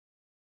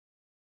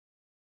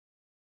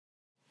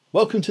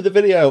Welcome to the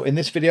video. In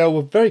this video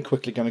we're very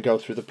quickly going to go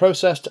through the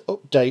process to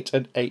update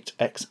an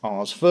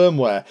 8XR's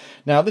firmware.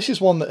 Now this is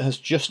one that has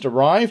just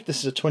arrived. This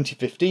is a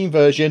 2015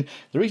 version.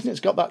 The reason it's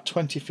got that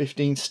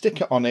 2015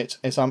 sticker on it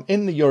is I'm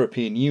in the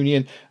European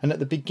Union, and at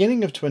the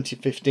beginning of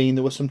 2015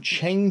 there were some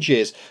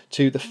changes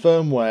to the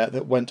firmware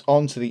that went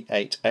onto the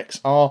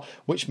 8XR,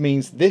 which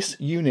means this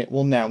unit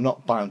will now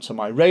not bound to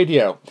my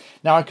radio.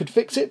 Now I could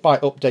fix it by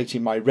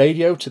updating my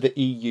radio to the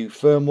EU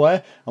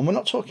firmware, and we're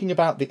not talking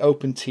about the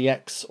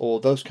OpenTX or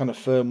those kind of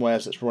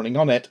firmwares that's running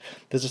on it.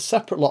 There's a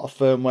separate lot of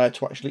firmware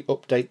to actually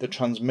update the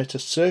transmitter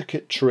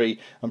circuitry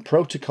and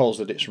protocols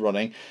that it's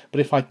running, but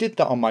if I did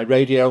that on my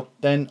radio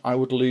then I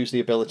would lose the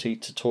ability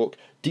to talk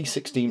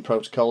D16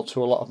 protocol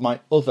to a lot of my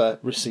other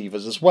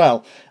receivers as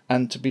well,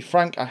 and to be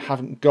frank I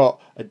haven't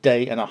got a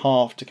day and a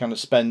half to kind of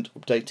spend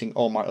updating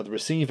all my other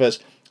receivers.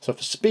 So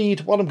for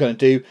speed, what I'm going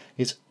to do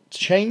is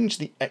change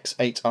the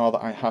X8R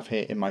that I have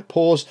here in my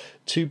pause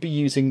to be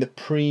using the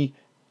pre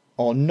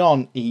or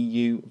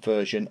non-EU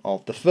version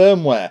of the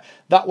firmware.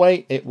 That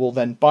way it will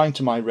then bind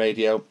to my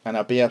radio and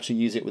I'll be able to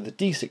use it with the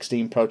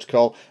D16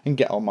 protocol and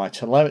get on my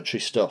telemetry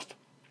stuff.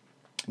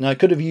 Now I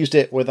could have used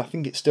it with, I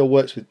think it still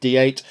works with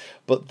D8,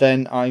 but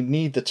then I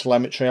need the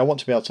telemetry. I want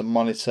to be able to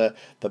monitor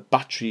the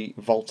battery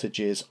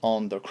voltages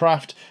on the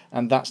craft,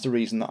 and that's the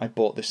reason that I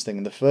bought this thing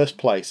in the first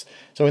place.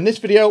 So in this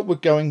video we're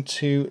going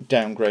to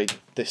downgrade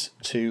this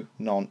to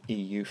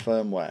non-EU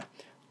firmware.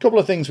 Couple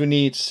of things we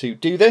need to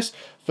do this.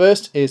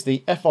 First is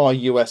the FR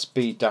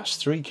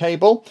USB-3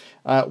 cable.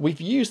 We've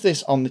used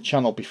this on the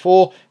channel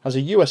before. It has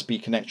a USB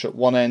connector at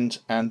one end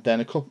and then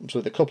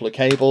with a couple of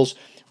cables.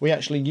 We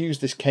actually use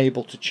this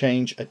cable to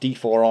change a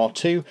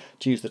D4R2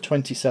 to use the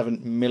 27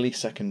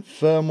 millisecond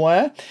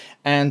firmware,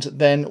 and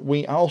then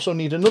we also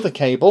need another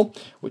cable,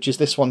 which is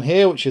this one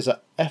here, which is a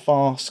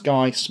FR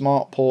Sky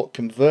SmartPort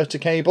converter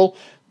cable.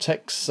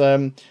 Takes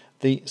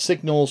the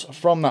signals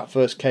from that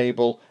first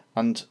cable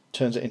and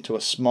turns it into a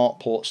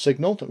SmartPort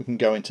signal that we can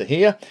go into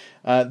here.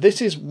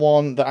 This is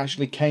one that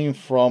actually came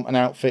from an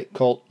outfit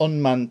called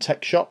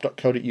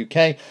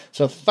unmannedtechshop.co.uk,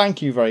 so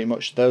thank you very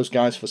much to those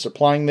guys for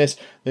supplying this.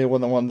 They were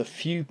one of the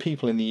few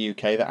people in the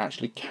UK that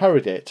actually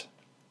carried it.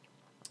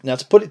 Now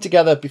to put it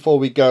together before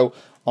we go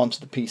onto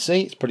the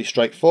PC, it's pretty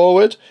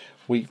straightforward.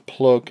 We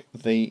plug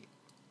the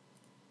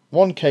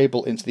one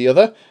cable into the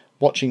other,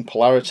 watching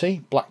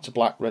polarity, black to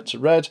black, red to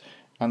red,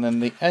 and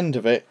then the end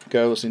of it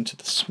goes into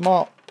the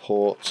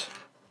SmartPort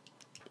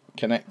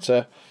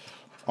connector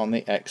on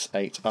the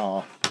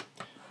X8R.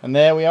 And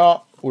there we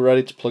are, we're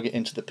ready to plug it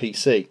into the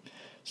PC.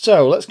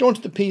 So let's go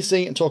into the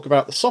PC and talk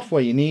about the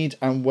software you need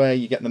and where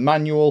you get the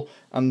manual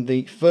and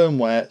the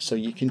firmware so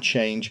you can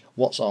change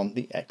what's on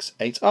the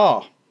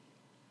X8R.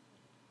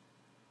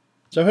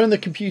 So here on the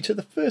computer,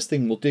 the first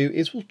thing we'll do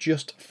is we'll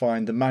just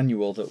find the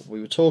manual that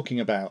we were talking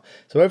about.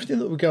 So everything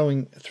that we're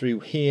going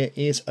through here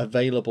is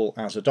available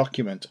as a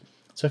document.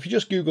 So if you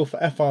just Google for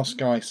FR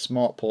Sky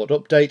SmartPort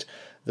update,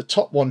 the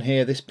top one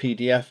here, this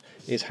PDF,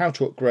 is how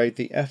to upgrade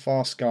the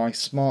FR Sky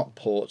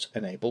SmartPort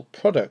enabled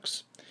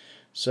products.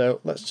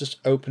 So let's just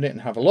open it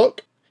and have a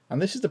look.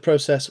 And this is the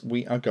process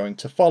we are going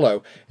to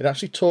follow. It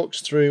actually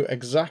talks through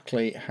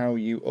exactly how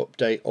you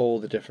update all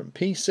the different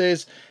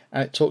pieces,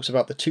 and it talks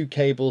about the two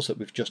cables that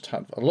we've just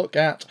had a look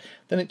at.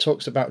 Then it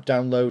talks about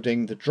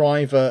downloading the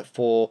driver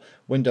for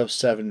Windows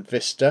 7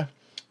 Vista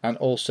and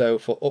also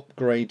for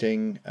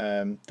upgrading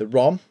the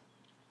ROM.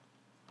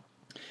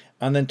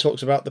 And then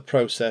talks about the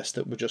process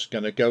that we're just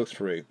going to go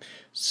through.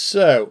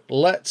 So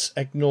let's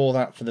ignore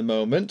that for the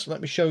moment.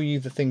 Let me show you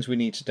the things we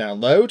need to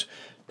download.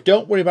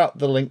 Don't worry about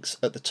the links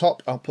at the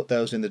top, I'll put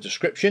those in the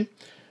description.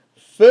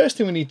 First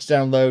thing we need to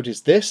download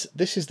is this.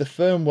 This is the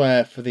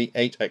firmware for the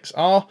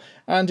 8XR,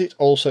 and it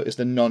also is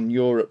the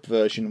non-Europe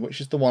version,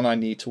 which is the one I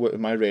need to work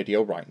with my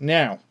radio right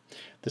now.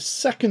 The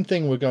second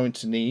thing we're going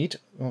to need,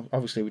 well,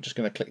 obviously we're just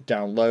going to click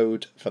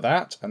download for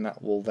that, and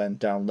that will then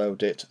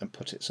download it and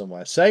put it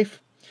somewhere safe.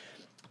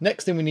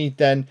 Next thing we need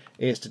then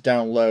is to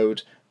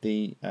download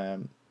the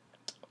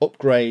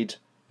upgrade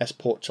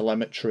SPort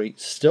telemetry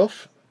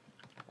stuff.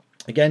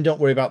 Again, don't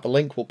worry about the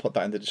link, we'll put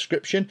that in the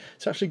description.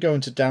 It's actually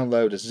going to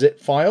download a zip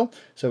file,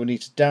 so we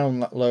need to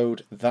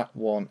download that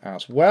one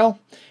as well.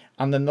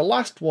 And then the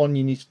last one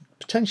you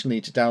potentially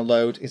need to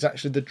download is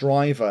actually the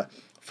driver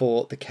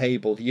for the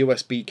cable, the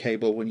USB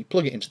cable, when you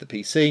plug it into the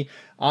PC.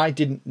 I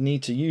didn't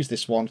need to use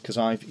this one because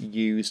I've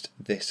used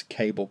this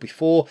cable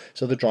before,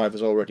 so the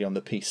driver's already on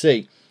the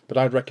PC. But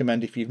I'd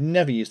recommend, if you've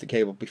never used the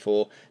cable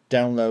before,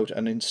 download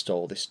and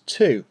install this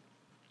too.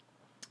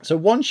 So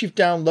once you've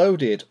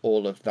downloaded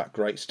all of that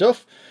great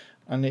stuff,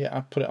 and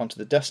I put it onto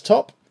the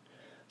desktop.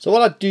 So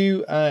what I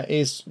do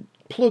is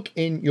plug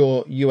in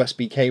your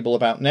USB cable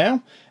about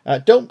now.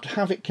 Don't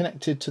have it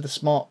connected to the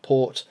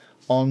SmartPort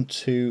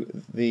onto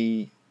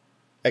the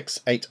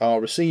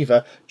X8R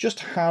receiver, just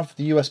have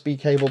the USB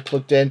cable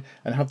plugged in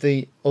and have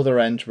the other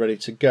end ready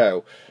to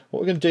go.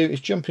 What we're going to do is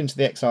jump into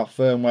the XR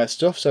firmware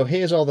stuff. So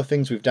here's all the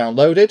things we've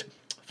downloaded.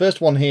 First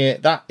one here,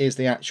 that is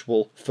the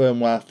actual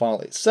firmware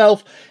file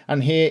itself,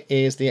 and here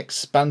is the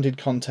expanded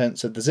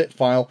contents of the zip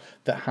file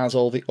that has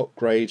all the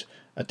upgrade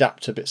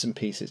adapter bits and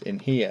pieces in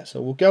here. So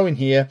we'll go in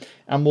here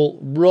and we'll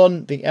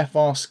run the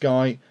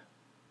FrSky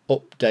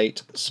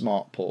update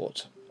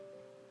SmartPort.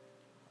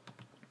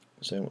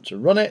 So I want to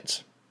run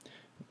it.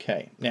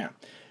 Okay, now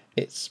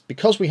it's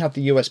because we have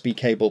the USB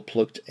cable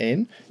plugged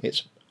in,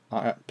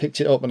 I picked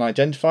it up and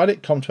identified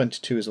it.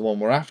 COM22 is the one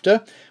we're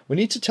after. We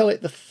need to tell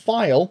it the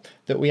file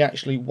that we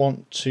actually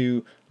want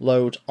to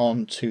load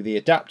onto the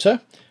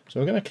adapter.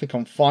 So we're going to click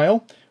on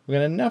File. We're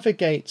going to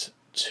navigate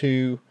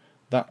to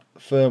that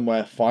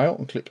firmware file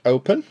and click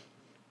Open.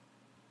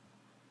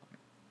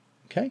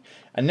 Okay,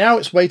 and now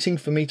it's waiting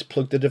for me to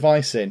plug the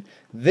device in.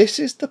 This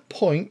is the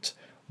point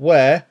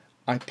where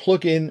I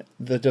plug in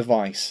the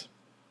device.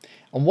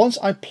 And once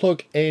I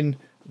plug in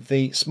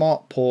the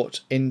SmartPort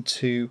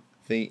into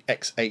the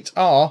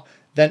X8R,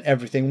 then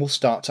everything will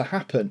start to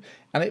happen.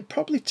 And it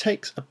probably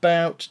takes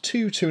about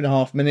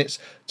 2.5 minutes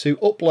to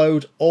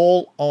upload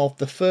all of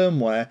the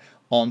firmware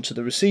onto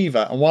the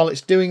receiver. And while it's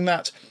doing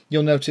that,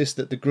 you'll notice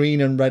that the green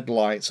and red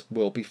lights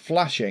will be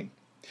flashing.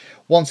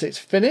 Once it's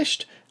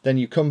finished, then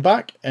you come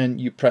back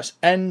and you press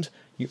End,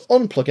 you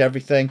unplug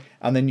everything,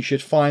 and then you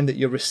should find that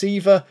your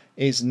receiver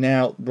is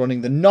now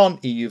running the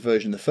non-EU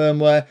version of the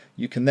firmware.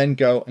 You can then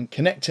go and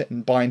connect it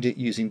and bind it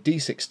using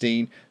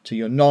D16 to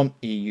your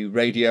non-EU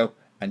radio,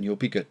 and you'll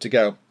be good to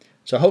go.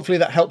 So hopefully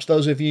that helps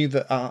those of you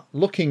that are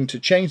looking to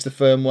change the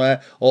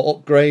firmware or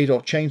upgrade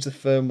or change the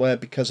firmware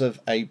because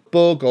of a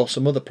bug or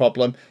some other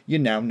problem. You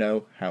now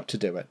know how to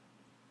do it.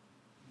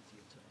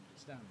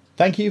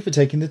 Thank you for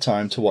taking the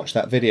time to watch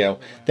that video.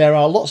 There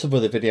are lots of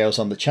other videos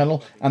on the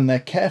channel and they're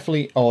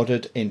carefully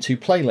ordered into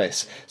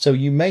playlists, so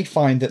you may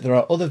find that there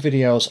are other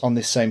videos on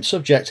this same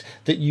subject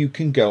that you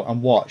can go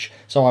and watch.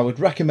 So I would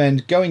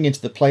recommend going into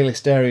the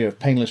playlist area of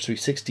Painless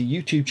 360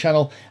 YouTube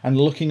channel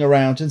and looking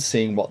around and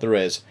seeing what there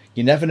is.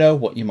 You never know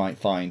what you might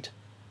find.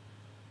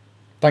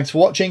 Thanks for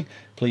watching.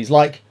 Please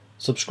like,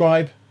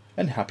 subscribe,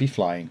 and happy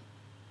flying.